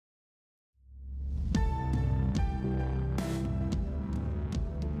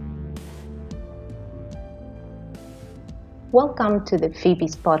Welcome to the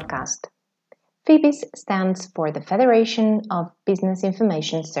FIBIS podcast. FIBIS stands for the Federation of Business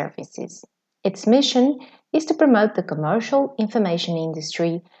Information Services. Its mission is to promote the commercial information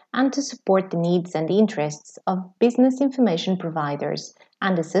industry and to support the needs and interests of business information providers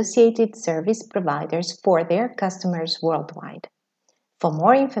and associated service providers for their customers worldwide. For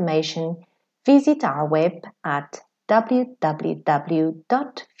more information, visit our web at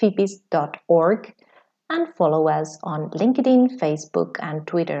www.fibis.org and follow us on LinkedIn, Facebook, and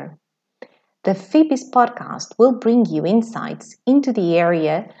Twitter. The FIBIS podcast will bring you insights into the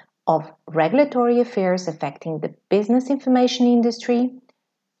area of regulatory affairs affecting the business information industry,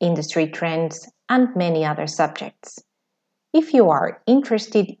 industry trends, and many other subjects. If you are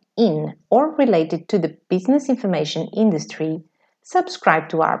interested in or related to the business information industry, subscribe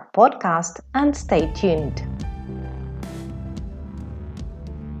to our podcast and stay tuned.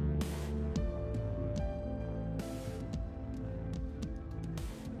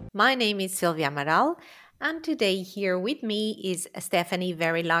 My name is Sylvia Amaral, and today here with me is Stephanie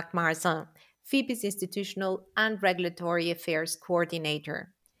Verilac-Marzin, FIBIS Institutional and Regulatory Affairs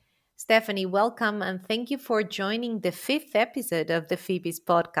Coordinator. Stephanie, welcome and thank you for joining the fifth episode of the FIBIS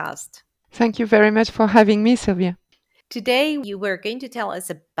podcast. Thank you very much for having me, Sylvia. Today, you were going to tell us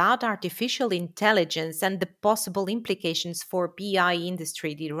about artificial intelligence and the possible implications for BI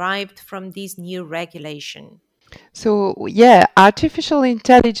industry derived from this new regulation. So, artificial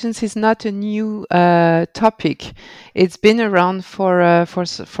intelligence is not a new topic. It's been around for a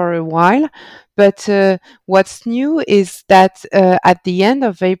while. But what's new is that at the end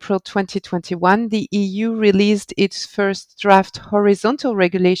of April 2021, the EU released its first draft horizontal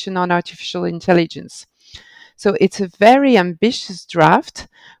regulation on artificial intelligence. So it's a very ambitious draft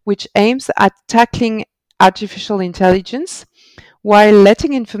which aims at tackling artificial intelligence while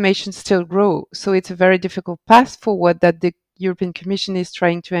letting information still grow. So it's a very difficult path forward that the European Commission is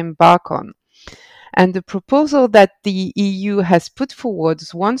trying to embark on. And the proposal that the EU has put forward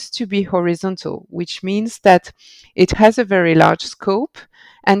wants to be horizontal, which means that it has a very large scope,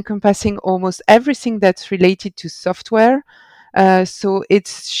 encompassing almost everything that's related to software. So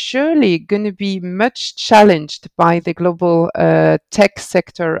it's surely going to be much challenged by the global tech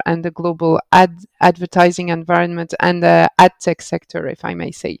sector and the global advertising environment and the ad tech sector, if I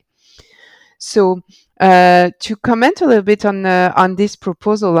may say. So to comment a little bit on this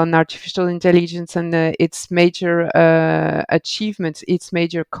proposal on artificial intelligence and its major achievements, its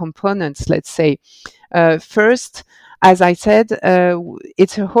major components, let's say. First, as I said,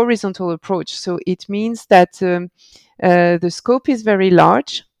 it's a horizontal approach. So it means that the scope is very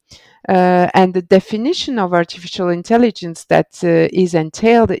large, and the definition of artificial intelligence that is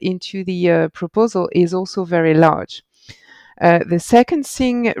entailed into the proposal is also very large. The second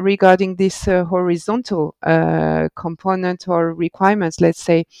thing regarding this horizontal component or requirements, let's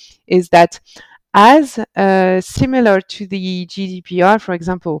say, is that as similar to the GDPR, for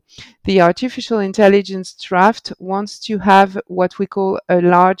example, the artificial intelligence draft wants to have what we call a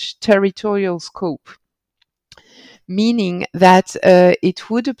large territorial scope, meaning that it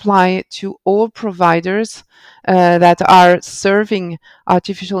would apply to all providers that are serving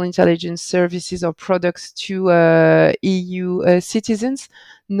artificial intelligence services or products to EU citizens,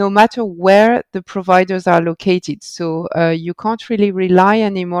 no matter where the providers are located. So you can't really rely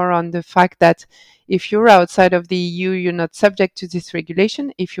anymore on the fact that if you're outside of the EU, you're not subject to this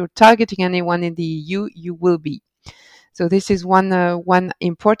regulation. If you're targeting anyone in the EU, you will be. So this is one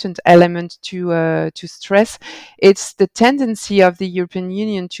important element to stress. It's the tendency of the European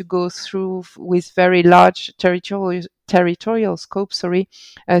Union to go through with very large territorial scope,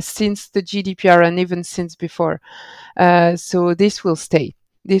 since the GDPR and even since before. So this will stay.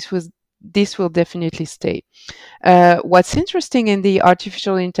 This will definitely stay. What's interesting in the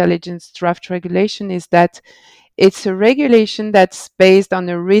artificial intelligence draft regulation is that it's a regulation that's based on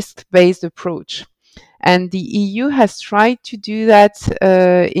a risk-based approach. And the EU has tried to do that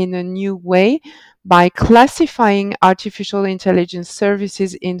in a new way by classifying artificial intelligence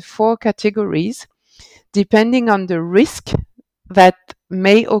services in 4 categories, depending on the risk that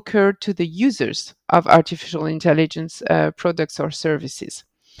may occur to the users of artificial intelligence products or services.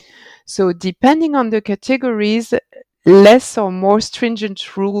 So depending on the categories, less or more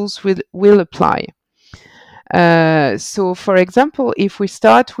stringent rules will apply. So, for example, if we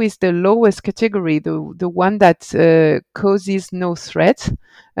start with the lowest category, the one that causes no threat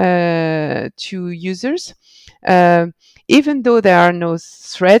to users, even though there are no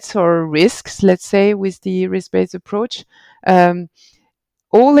threats or risks, let's say, with the risk-based approach,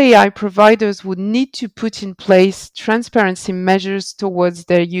 all AI providers would need to put in place transparency measures towards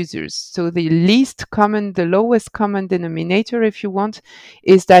their users. So the lowest common denominator, if you want,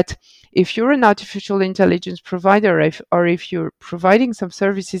 is that if you're an artificial intelligence provider, or if you're providing some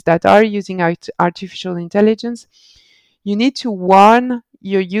services that are using artificial intelligence, you need to warn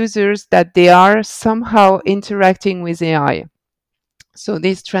your users that they are somehow interacting with AI. So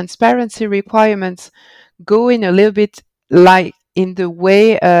these transparency requirements go in a little bit like in the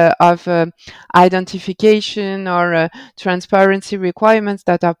way of identification or transparency requirements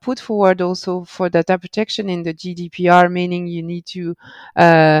that are put forward also for data protection in the GDPR, meaning you need to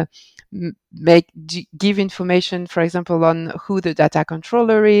give information, for example, on who the data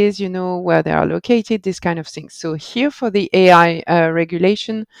controller is, where they are located, this kind of things. So here for the AI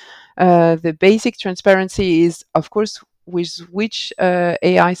regulation, the basic transparency is, of course, with which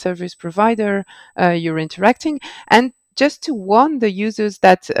AI service provider you're interacting, and just to warn the users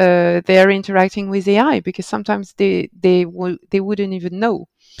that they are interacting with AI, because sometimes they wouldn't even know.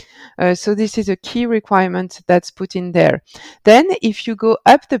 So this is a key requirement that's put in there. Then if you go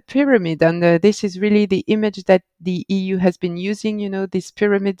up the pyramid, and this is really the image that the EU has been using, this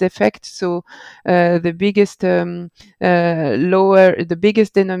pyramid effect. So the biggest the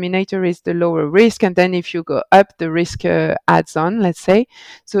biggest denominator is the lower risk. And then if you go up, the risk adds on, let's say.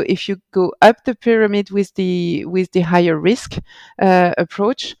 So if you go up the pyramid with the higher risk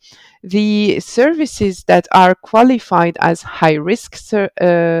approach, the services that are qualified as high risk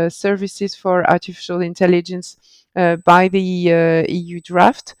services for artificial intelligence by the EU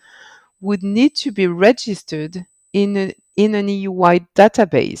draft would need to be registered in an EU-wide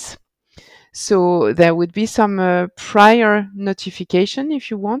database. So there would be some prior notification, if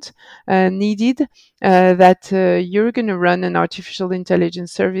you want, needed that you're going to run an artificial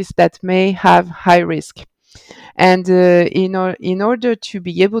intelligence service that may have high risk. And in order to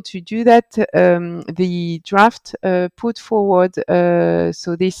be able to do that, the draft put forward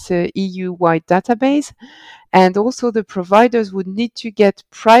so this EU-wide database, and also the providers would need to get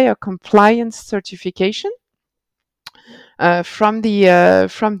prior compliance certification from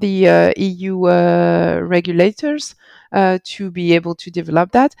the EU regulators to be able to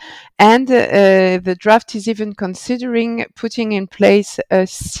develop that. And the draft is even considering putting in place a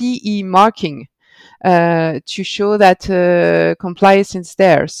CE marking to show that compliance is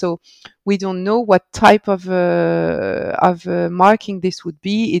there. So we don't know what type of marking this would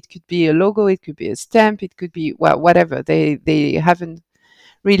be. It could be a logo, it could be a stamp, it could be whatever. They haven't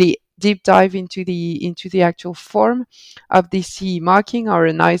really deep dive into the actual form of the CE marking, or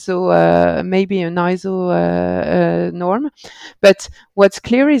an ISO, maybe an ISO norm. But what's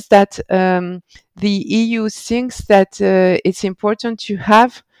clear is that the EU thinks that it's important to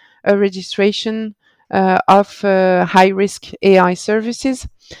have a registration of high-risk AI services,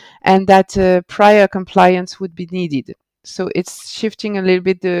 and that prior compliance would be needed. So it's shifting a little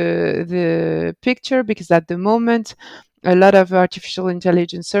bit the picture, because at the moment, a lot of artificial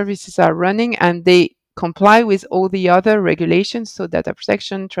intelligence services are running and they comply with all the other regulations, so data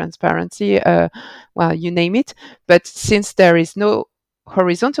protection, transparency, you name it. But since there is no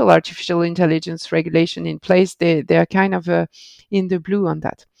horizontal artificial intelligence regulation in place, they are kind of in the blue on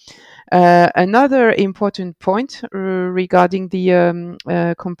that. Another important point regarding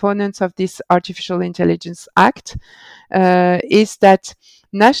the components of this Artificial Intelligence Act is that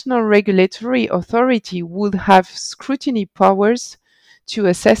national regulatory authority would have scrutiny powers to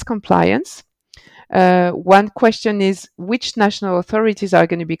assess compliance. One question is which national authorities are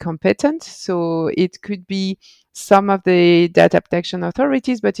going to be competent. So it could be some of the data protection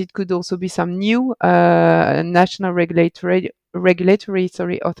authorities, but it could also be some new national regulatory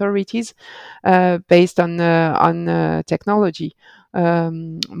authorities based on technology,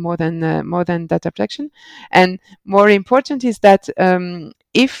 more than data protection. And more important is that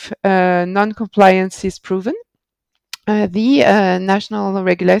if non-compliance is proven, the national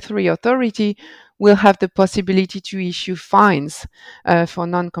regulatory authority will have the possibility to issue fines for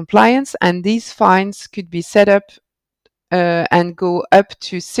non-compliance, and these fines could be set up and go up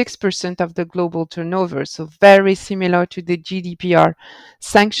to 6% of the global turnover. So very similar to the GDPR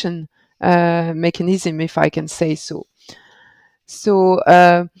sanction mechanism, if I can say so. So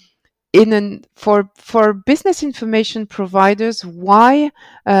for business information providers, why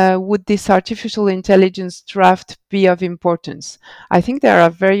would this artificial intelligence draft be of importance? I think there are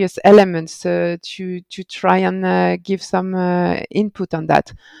various elements to try and give some input on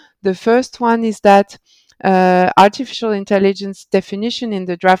that. The first one is that artificial intelligence definition in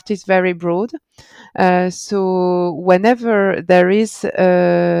the draft is very broad. So whenever there is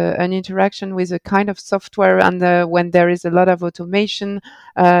an interaction with a kind of software, and when there is a lot of automation,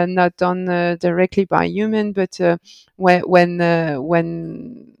 not done directly by human, but when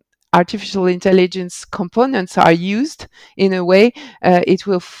artificial intelligence components are used in a way, it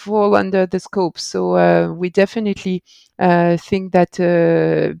will fall under the scope. So we definitely think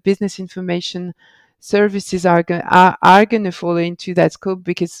that business information services are going to fall into that scope,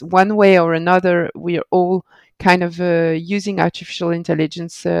 because one way or another we are all kind of using artificial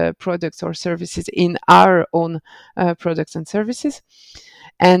intelligence products or services in our own products and services.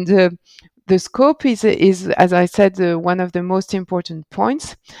 And the scope is, as I said, one of the most important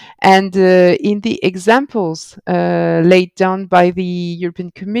points. And in the examples laid down by the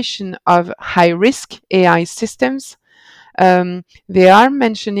European Commission of high-risk AI systems, they are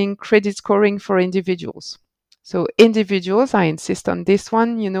mentioning credit scoring for individuals. So individuals, I insist on this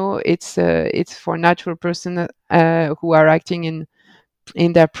one. It's for natural persons who are acting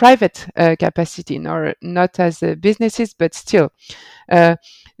in their private capacity, nor not as businesses, but still. Uh,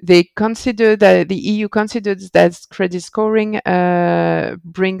 they consider that the EU considers that credit scoring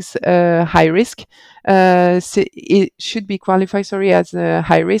brings high risk. So it should be qualified, as a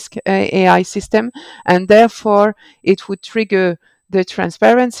high risk AI system, and therefore it would trigger the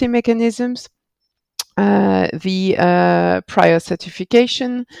transparency mechanisms, the prior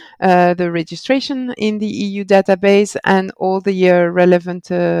certification, the registration in the EU database, and all the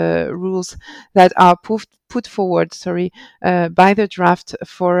relevant rules that are put forward, by the draft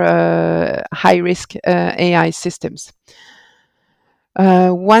for high-risk AI systems.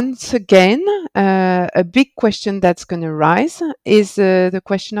 Once again, a big question that's going to rise is the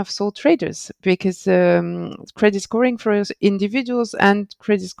question of sole traders, because credit scoring for individuals and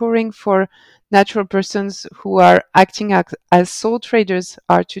credit scoring for natural persons who are acting as sole traders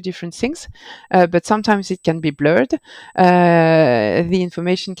are two different things, but sometimes it can be blurred. The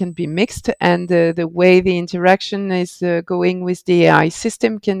information can be mixed, and the way the interaction is going with the AI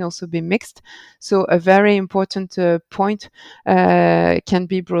system can also be mixed. So a very important point can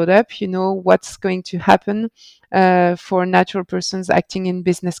be brought up. What's going to happen for natural persons acting in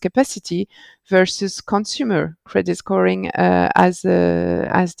business capacity versus consumer credit scoring as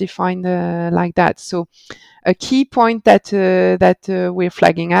defined like that. So a key point that we're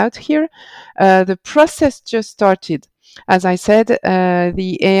flagging out here. The process just started. As I said,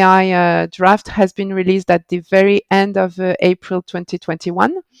 the AI draft has been released at the very end of April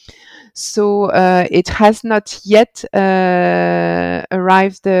 2021. So it has not yet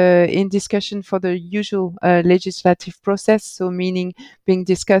arrived in discussion for the usual legislative process, so meaning being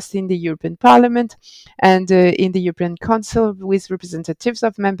discussed in the European Parliament and in the European Council with representatives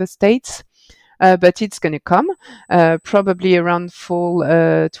of member states. But it's going to come probably around fall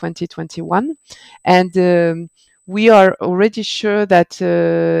 2021. And we are already sure that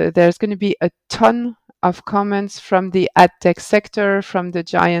there's going to be a ton of comments from the ad tech sector, from the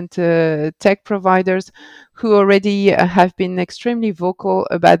giant tech providers, who already have been extremely vocal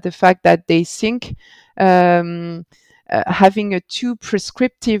about the fact that they think having a too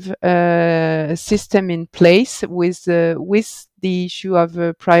prescriptive system in place with the issue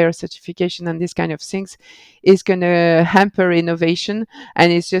of prior certification and this kind of things is going to hamper innovation,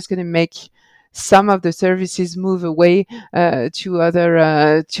 and it's just going to make some of the services move away to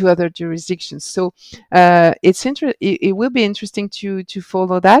other jurisdictions. So it will be interesting to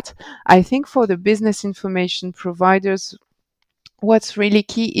follow that. I think for the business information providers, what's really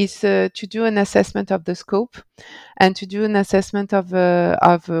key is to do an assessment of the scope and to do an assessment of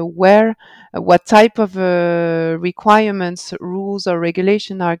where, what type of requirements, rules, or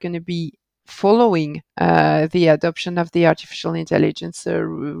regulation are going to be following the adoption of the artificial intelligence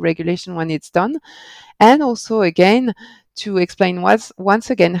regulation when it's done. And also, again, to explain once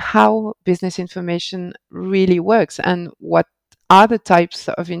again how business information really works and what are the types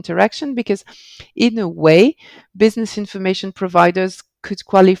of interaction, because in a way, business information providers could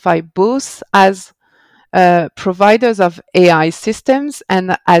qualify both as providers of AI systems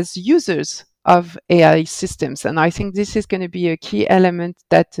and as users of AI systems. And I think this is going to be a key element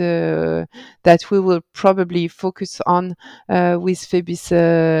that we will probably focus on with FEBIS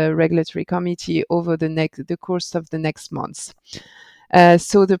regulatory committee over the course of the next months.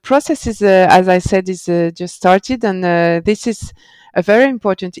 So the process is, as I said, is just started, and this is a very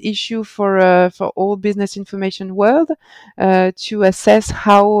important issue for all business information world to assess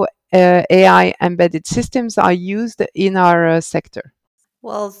how AI embedded systems are used in our sector.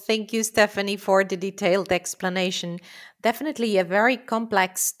 Well, thank you, Stephanie, for the detailed explanation. Definitely a very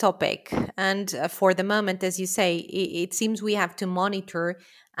complex topic. And for the moment, as you say, it seems we have to monitor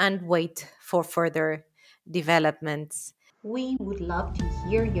and wait for further developments. We would love to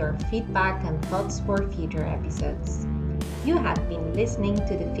hear your feedback and thoughts for future episodes. You have been listening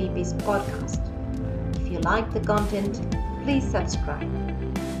to the Phoebes podcast. If you like the content, please subscribe.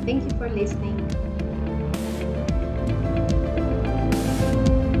 Thank you for listening.